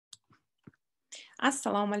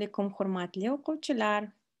Assalomu alaikum hurmatli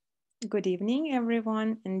o'quvchilar. Good evening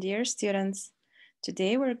everyone and dear students.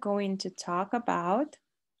 Today we're going to talk about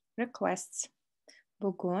requests.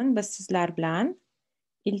 Bugun biz sizlar bilan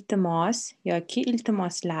iltimos yoki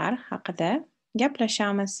iltimoslar haqida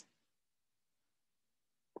gaplashamiz.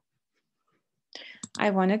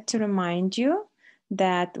 I wanted to remind you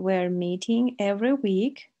that we're meeting every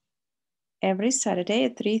week, every Saturday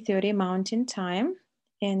at 3:30 Mountain Time,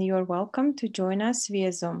 and you're welcome to join us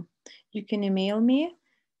via Zoom. You can email me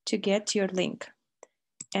to get your link.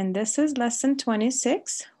 And this is lesson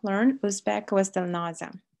 26, Learn Uzbek World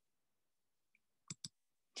Dilnoza.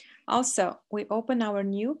 Also, we open our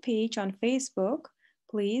new page on Facebook.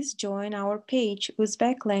 Please join our page,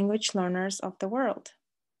 Uzbek Language Learners of the World.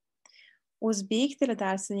 O'zbek tili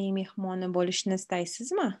darsining mehmoni bo'lishni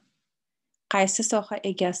istaysizmi? Qaysi soha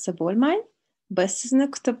egasi bo'lmang, biz sizni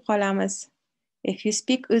kutib qolamiz. If you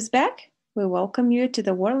speak Uzbek, we welcome you to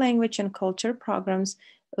the World Language and Culture Program's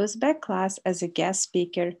Uzbek class as a guest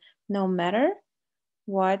speaker, no matter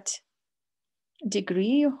what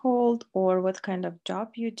degree you hold or what kind of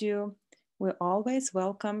job you do. We always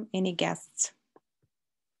welcome any guests.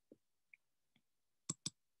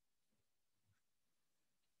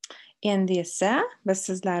 Endi esa biz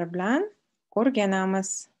sizlar bilan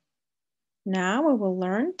o'rganamiz. Now we will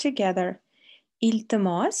learn together.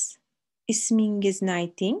 Iltimos, ismingizni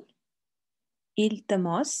ayting.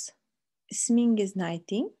 Iltimos, ismingizni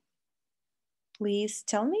ayting. Please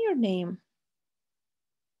tell me your name.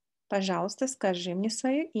 Пожалуйста, скажи мне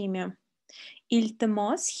свое имя.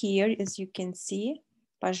 Iltimos here, as you can see,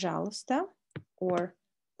 пожалуйста, or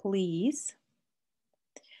please.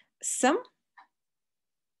 См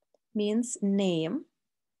means name.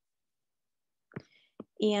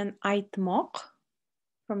 And айтмок,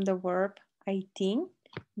 from the verb айтing,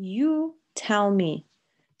 you tell me.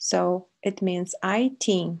 So it means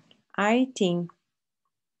айтing. Айтing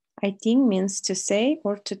means to say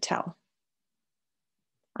or to tell.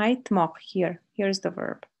 Айтмок here. Here's the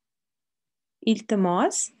verb.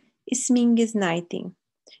 Iltimos, ismingizni ayting.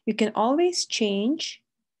 You can always change,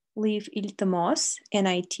 leave iltimos and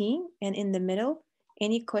ayting, and in the middle,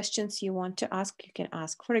 any questions you want to ask, you can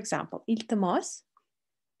ask. For example, iltimos,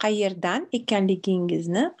 qayerdan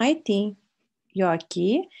ekanligingizni ayting.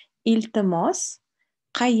 Yoki, iltimos,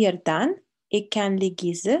 qayerdan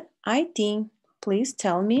ekanligingizni ayting. Please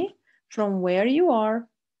tell me from where you are.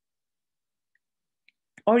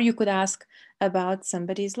 Or you could ask about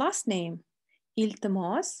somebody's last name.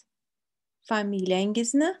 Iltimos,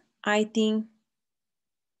 familiyangizni ayting.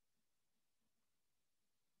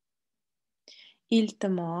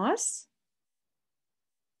 Iltimos,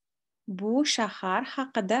 bu shahar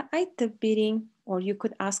haqida aytib bering. Or you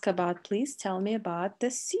could ask about, please tell me about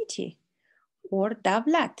the city. Or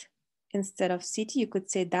davlat. Instead of city, you could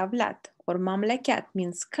say davlat. Or mamlakat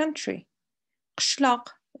means country. Qishloq,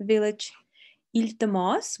 village.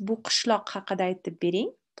 Iltimos, bu qishloq haqida aytib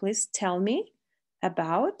bering. Please tell me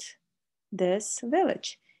about this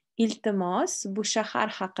village. Iltimos, bu shahar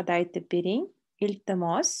haqida aytib bering.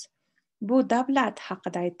 Iltimos, bu davlat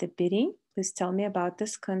haqida aytib bering. Please tell me about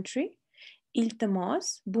this country.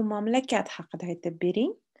 Iltimos, bu mamlakat haqida aytib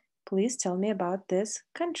bering. Please tell me about this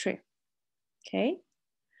country. Okay.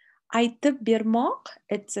 Aytib bermoq,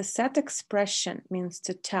 it's a set expression, means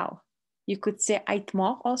to tell. You could say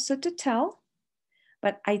aytmoq also to tell,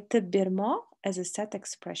 but aytib bermoq as a set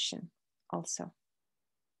expression also.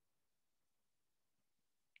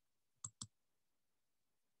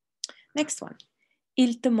 Next one.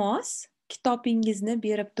 Iltimos, kitobingizni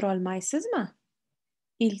berib tura olmaysizmi?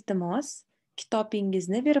 Iltimos,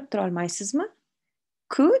 kitobingizni berib tura olmaysizmi?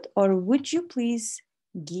 Could or would you please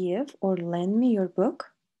give or lend me your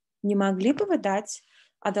book? Не могли бы вы дать,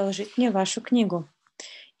 одолжить мне вашу книгу?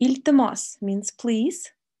 Iltimos means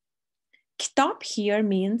please. Kitab here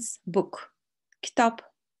means book. Kitab.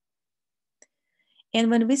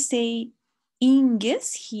 And when we say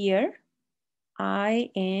ingiz here,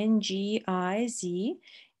 I-N-G-I-Z,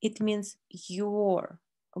 it means your,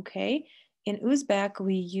 okay? In Uzbek,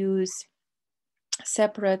 we use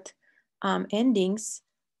separate endings.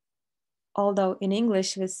 Although in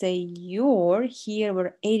English we say your, here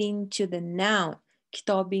we're adding to the noun.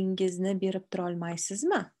 Kitobingizni berib tura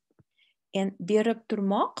olmaysizmi? And berib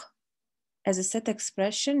turmoq as a set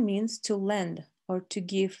expression means to lend or to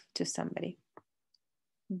give to somebody.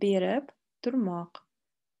 Berib turmoq.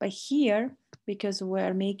 But here, because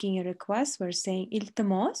we're making a request, we're saying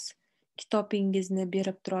iltimos, kitobingizni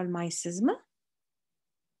berib tura olmaysizmi?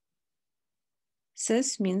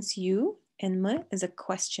 Siz means you and me is a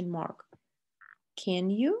question mark. Can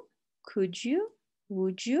you? Could you?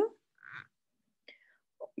 Would you?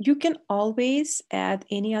 You can always add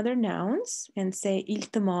any other nouns and say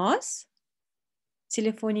iltimos.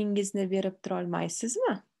 Telefoningizni berib tura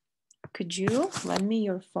olmaysizmi? Could you lend me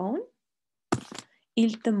your phone?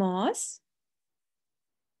 Iltimos.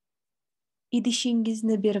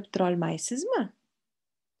 Idishingizni berib tura olmaysizmi?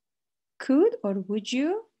 Could or would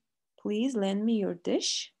you please lend me your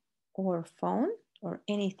dish or phone or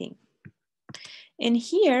anything? And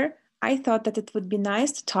here, I thought that it would be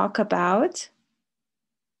nice to talk about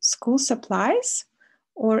school supplies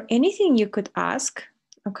or anything you could ask,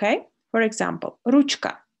 okay? For example,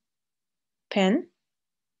 ruchka, pen,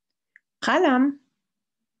 qalam,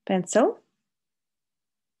 pencil,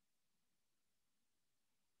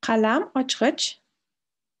 qalam ochg'ich,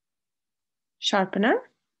 sharpener,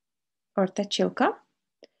 o'rtachilka,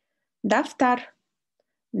 daftar,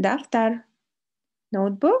 daftar,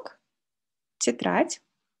 notebook, tетрадь,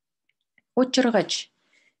 o'chirg'ich,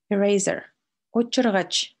 eraser,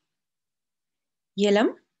 o'chirg'ich, yelim,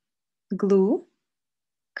 glue,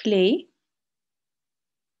 clay,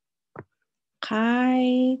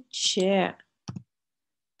 qaychi,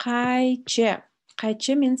 qaychi.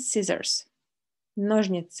 Qaychi means scissors,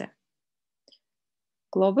 ножницы,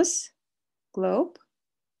 globus, globe,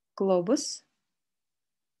 globus,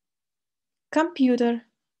 computer,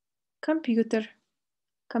 computer,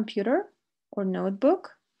 computer or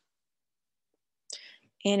notebook.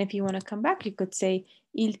 And if you want to come back, you could say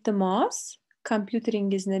iltimos,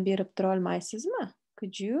 computeringizni berib tura olmaysizmi?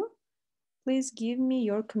 Could you please give me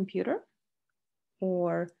your computer?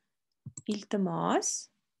 Or iltimos,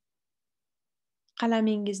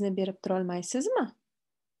 qalamingizni berib tura olmaysizmi?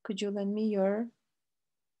 Could you lend me your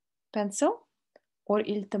pencil? Or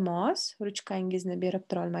iltimos, ruchkangizni berib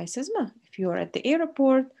tura olmaysizmi? If you're at the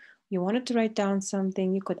airport, you wanted to write down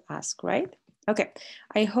something, you could ask, right? Okay,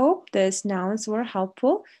 I hope these nouns were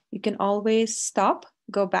helpful. You can always stop,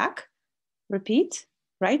 go back, repeat,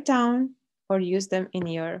 write down, or use them in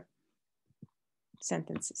your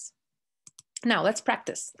sentences. Now let's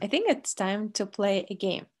practice. I think it's time to play a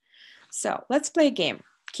game. So let's play a game.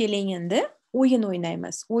 Keling endi o'yin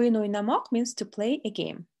o'ynaymiz. O'yin o'ynamoq means to play a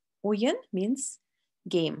game. O'yin means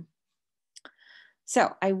game.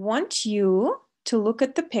 So I want you to look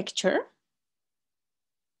at the picture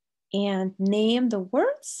and name the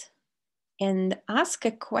words and ask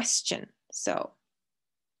a question. So,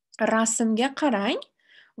 rasmga qarang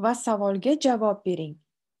va savolga javob bering.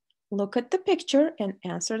 Look at the picture and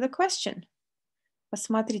answer the question.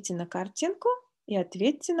 Посмотрите на картинку и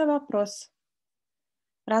ответьте на вопрос.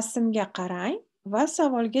 Rasmga qarang va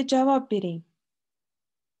savolga javob bering.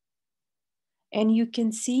 And you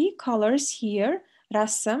can see colors here.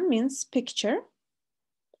 Rasm means picture.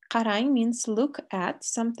 Qarang means look at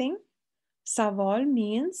something. Savol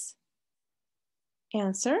means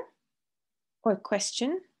answer or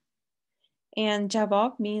question. And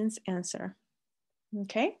javob means answer.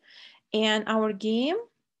 Okay. And our game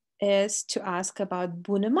is to ask about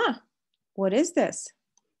bu nima. What is this?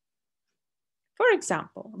 For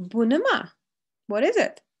example, bu nima. What is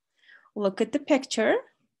it? Look at the picture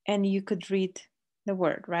and you could read the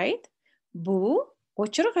word, right? Bu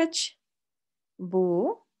o'chirg'ich.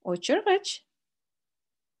 Bu o'chirg'ich.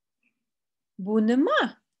 Bu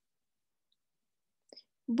nima?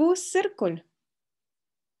 Bu circle.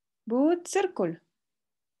 Bu circle.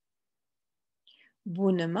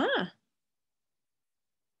 Bu nima?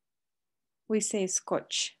 We say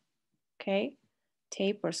scotch, okay?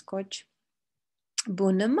 Tape or scotch.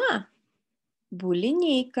 Bu nima? Bu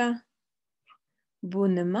lineyka. Bu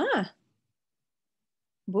nima?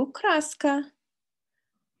 Bu kraska.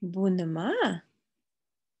 Bu nima?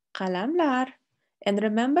 Qalamlar. And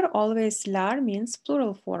remember, always lar means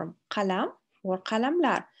plural form. Qalam or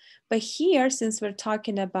qalamlar. But here, since we're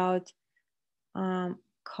talking about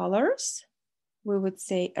colors, we would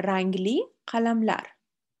say rangli qalamlar.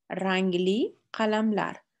 Rangli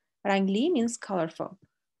qalamlar. Rangli means colorful.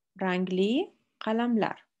 Rangli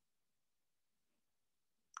qalamlar.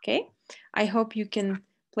 Okay, I hope you can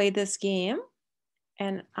play this game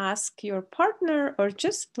and ask your partner or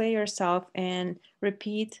just play yourself and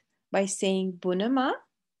repeat by saying bu nima.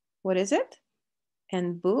 What is it?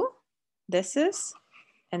 And bu, this is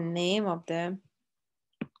a name of the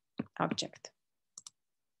object.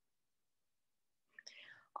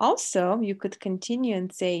 Also, you could continue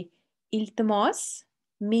and say iltimos,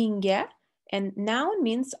 minga, and noun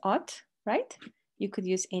means ot, right? You could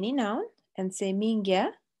use any noun and say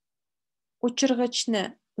minga,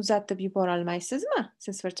 o'chirg'ichni uzatib yubora olmaysizmi?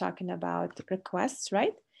 Since we're talking about requests,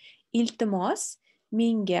 right? Iltimos,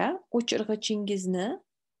 menga o'chirg'ichingizni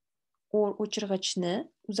or o'chirg'ichni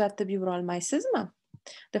uzatib yubora olmaysizmi?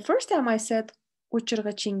 The first time I said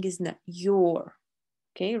o'chirg'ichingizni, your,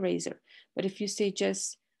 okay, razor. But if you say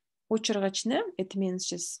just o'chirg'ichni, it means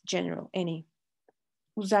just general, any.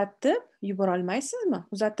 Uzatib yuborolmaysizmi?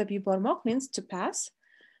 Uzatib yubormoq means to pass,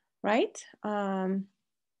 right?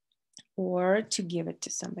 Or to give it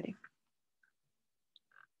to somebody.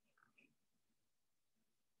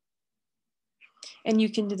 And you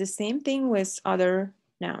can do the same thing with other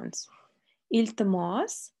nouns.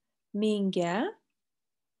 Iltimos, menga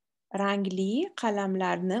rangli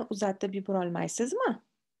qalamlarni uzatib yuborolmaysizmi?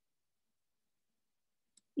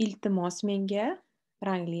 Iltimos, menga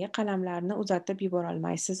rangli qalamlarni uzatib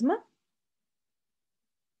yuborolmaysizmi?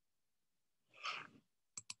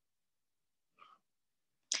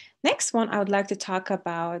 Next one, I would like to talk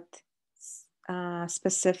about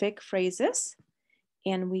specific phrases,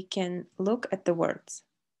 and we can look at the words.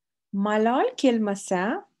 Malol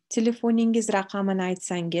kelmasa, telefoningiz raqamini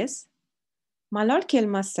aytsangiz. Malol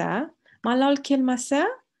kelmasa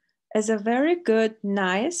is a very good,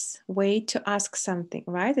 nice way to ask something,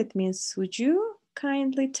 right? It means, would you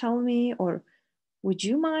kindly tell me, or would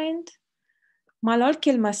you mind? Malol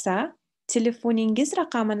kelmasa, telefoningiz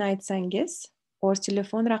raqamini aytsangiz, or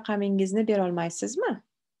telefon raqamingizni berolmaysizmi?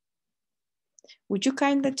 Would you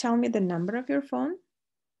kindly tell me the number of your phone?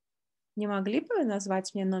 Не могли бы вы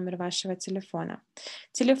назвать мне номер вашего телефона?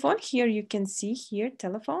 Телефон, here you can see here,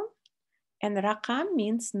 telephone. And raqam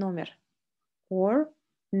means номер or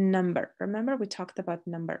number. Remember we talked about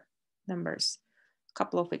numbers a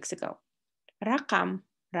couple of weeks ago. Raqam,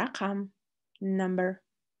 number.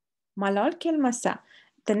 Malol kelmasa.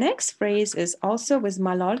 The next phrase is also with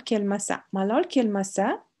malol kelmasa. Malol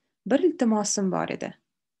kelmasa, bir iltimosim bor edi.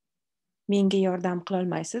 Menga yordam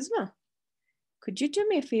qilolmaysizmi? Could you do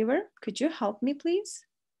me a favor? Could you help me, please?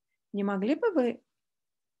 Не могли бы вы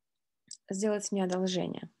сделать мне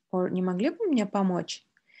одолжение? Or не могли бы мне помочь?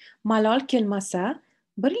 Malol kelmasa,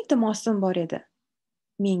 bir iltimosim bor edi.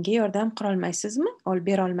 Menga yordam qilolmaysizmi? Or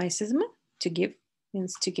berolmaysizmi? To give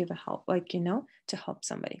means to give a help, like, you know, to help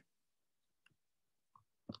somebody.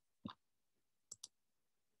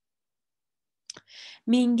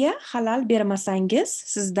 Menga halal bermasangiz,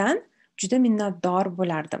 sizdan juda minnatdor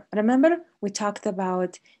bo'lardim. Remember, we talked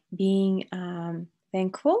about being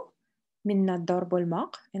thankful, minnatdor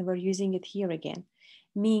bo'lmoq, and we're using it here again.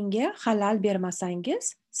 Menga halal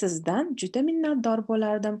bermasangiz, sizdan juda minnatdor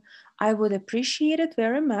bo'lardim. I would appreciate it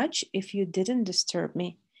very much if you didn't disturb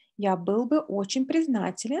me. Я был бы очень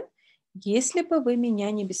признателен, если бы вы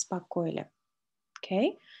меня не беспокоили.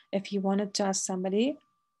 Okay? If you wanted to ask somebody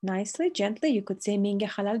nicely, gently, you could say menga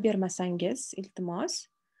halal bermasangiz, iltimos.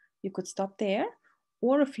 You could stop there.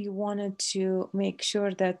 Or if you wanted to make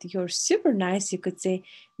sure that you're super nice, you could say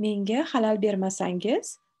menga halal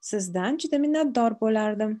bermasangiz, sizdan juda minnatdor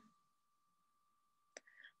bo'lardim.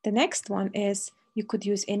 The next one is you could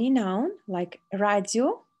use any noun like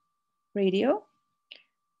radio,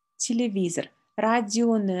 televizor.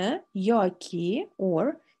 Radioni yoki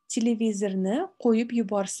or televizorni qo'yib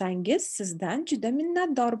yuborsangiz, sizdan juda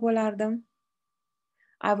minnatdor bo'lardim.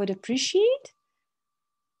 I would appreciate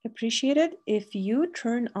it if you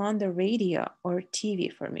turn on the radio or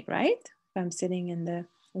TV for me, right? If I'm sitting in the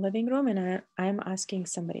living room and I'm asking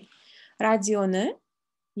somebody. Radioni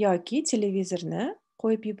yoki televizorni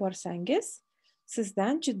qo'yib yuborsangiz,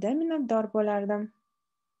 sizdan juda minnatdor bo'lardim.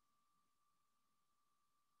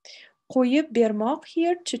 Qo'yib bermoq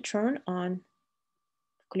here to turn on.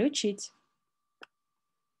 Включить.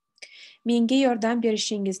 Menga yordam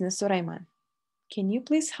berishingizni so'rayman. Can you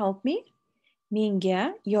please help me?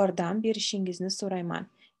 Menga yordam berishingizni so'rayman.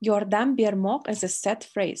 Yordam bermoq is a set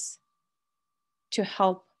phrase to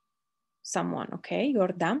help someone, okay?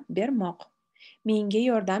 Yordam bermoq. Menga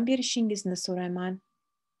yordam berishingizni so'rayman.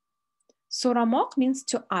 So'ramoq means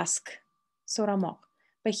to ask. So'ramoq.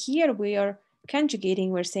 But here we are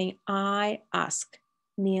conjugating, we're saying I ask.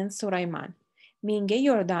 Men so'rayman. Menga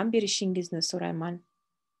yordam berishingizni so'rayman.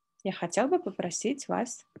 Я хотел бы попросить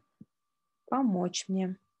вас помочь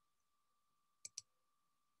мне.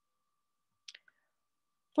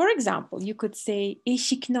 For example, you could say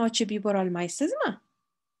eshikni ochib yuborolmaysizmi?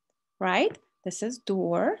 Right? This is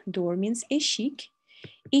door. Door means eshik.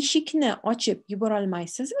 Eshikni ochib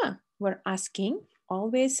yuborolmaysizmi? We're asking.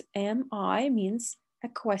 Always am I means a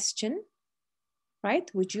question. Right?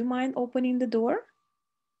 Would you mind opening the door?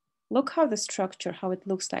 Look how the structure, how it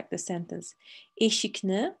looks like the sentence.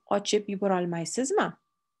 Eshikni ochib yuborolmaysizmi?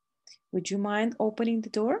 Would you mind opening the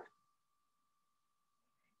door?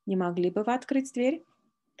 Не могли бы вы открыть дверь?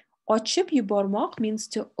 Ochib yubormoq means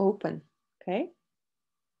to open. Okay?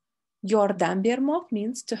 Yordam bermoq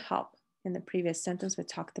means to help. In the previous sentence, we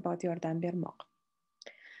talked about yordam bermoq.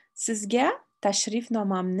 Sizga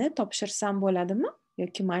tashrifnomamni topshirsam bo'ladimi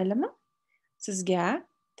yoki maylimi? Sizga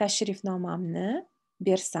tashrifnomamni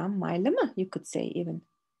bersam maylimi? You could say even.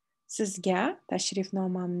 Sizga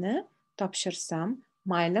tashrifnomamni topshirsam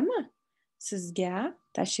maylimi? Sizga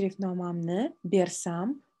tashrifnomamni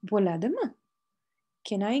bersam bo'ladimi?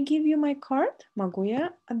 Can I give you my card? Могу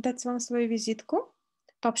я отдать вам свою визитку?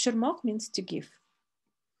 Topshirmoq means to give.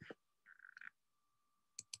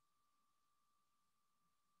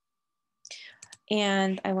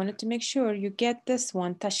 And I wanted to make sure you get this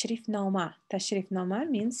one, tashrifnoma. Tashrifnoma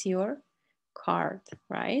means your card,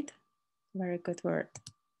 right? Very good word.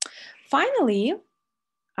 Finally,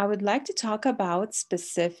 I would like to talk about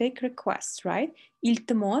specific requests, right?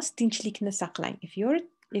 Iltimos tinchlikni saqlang. If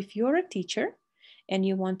you're a teacher and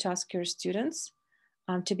you want to ask your students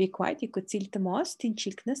to be quiet, you could say iltimos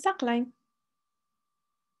tinchlikni saqlang.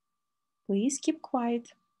 Please keep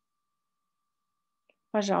quiet.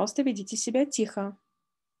 Пожалуйста, ведите себя тихо.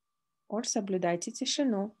 Or соблюдайте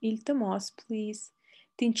тишину. Iltimos, please.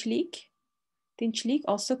 Tinchlik. Tinchlik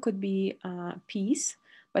also could be peace,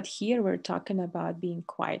 but here we're talking about being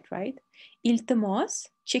quiet, right? Iltimos,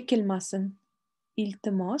 çekilmasın.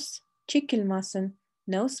 Iltimos, çekilmasın.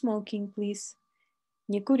 No smoking, please.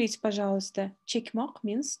 Не курить, пожалуйста. Çekmek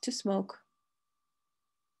means to smoke.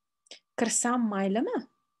 Kirsam maylimi?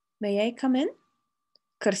 May I come in?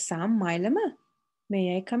 Kirsam maylimi?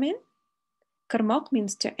 May I come in? Kirmoq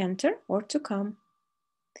means to enter or to come.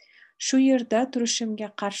 Shu yerda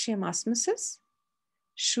turishimga qarshi emasmisiz?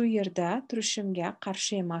 Shu yerda turishimga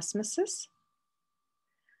qarshi emasmisiz?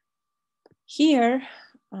 Here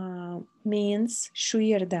means shu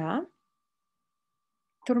yerda.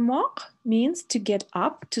 Turmoq means to get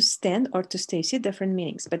up, to stand, or to stay. See different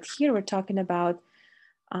meanings. But here we're talking about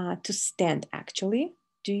to stand actually.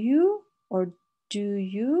 Do you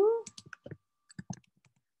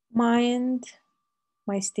mind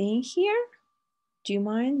my staying here? Do you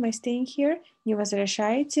mind my staying here? Не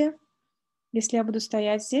возражаете, если я буду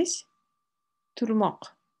стоять здесь? Turmoq.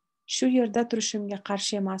 Shu yerda turishimga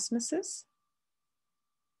qarshi emasmisiz?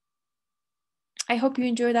 I hope you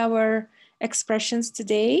enjoyed our expressions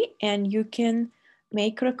today and you can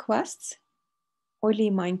make requests.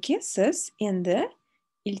 O'ylaymanki, siz endi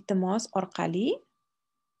iltimos orqali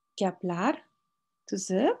gaplar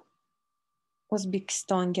tuzib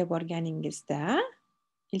O'zbekistonga borganingizda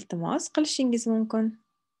iltimos qilishingiz mumkin.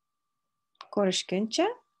 Ko'rishguncha,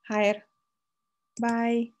 xayr.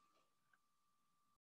 Bye.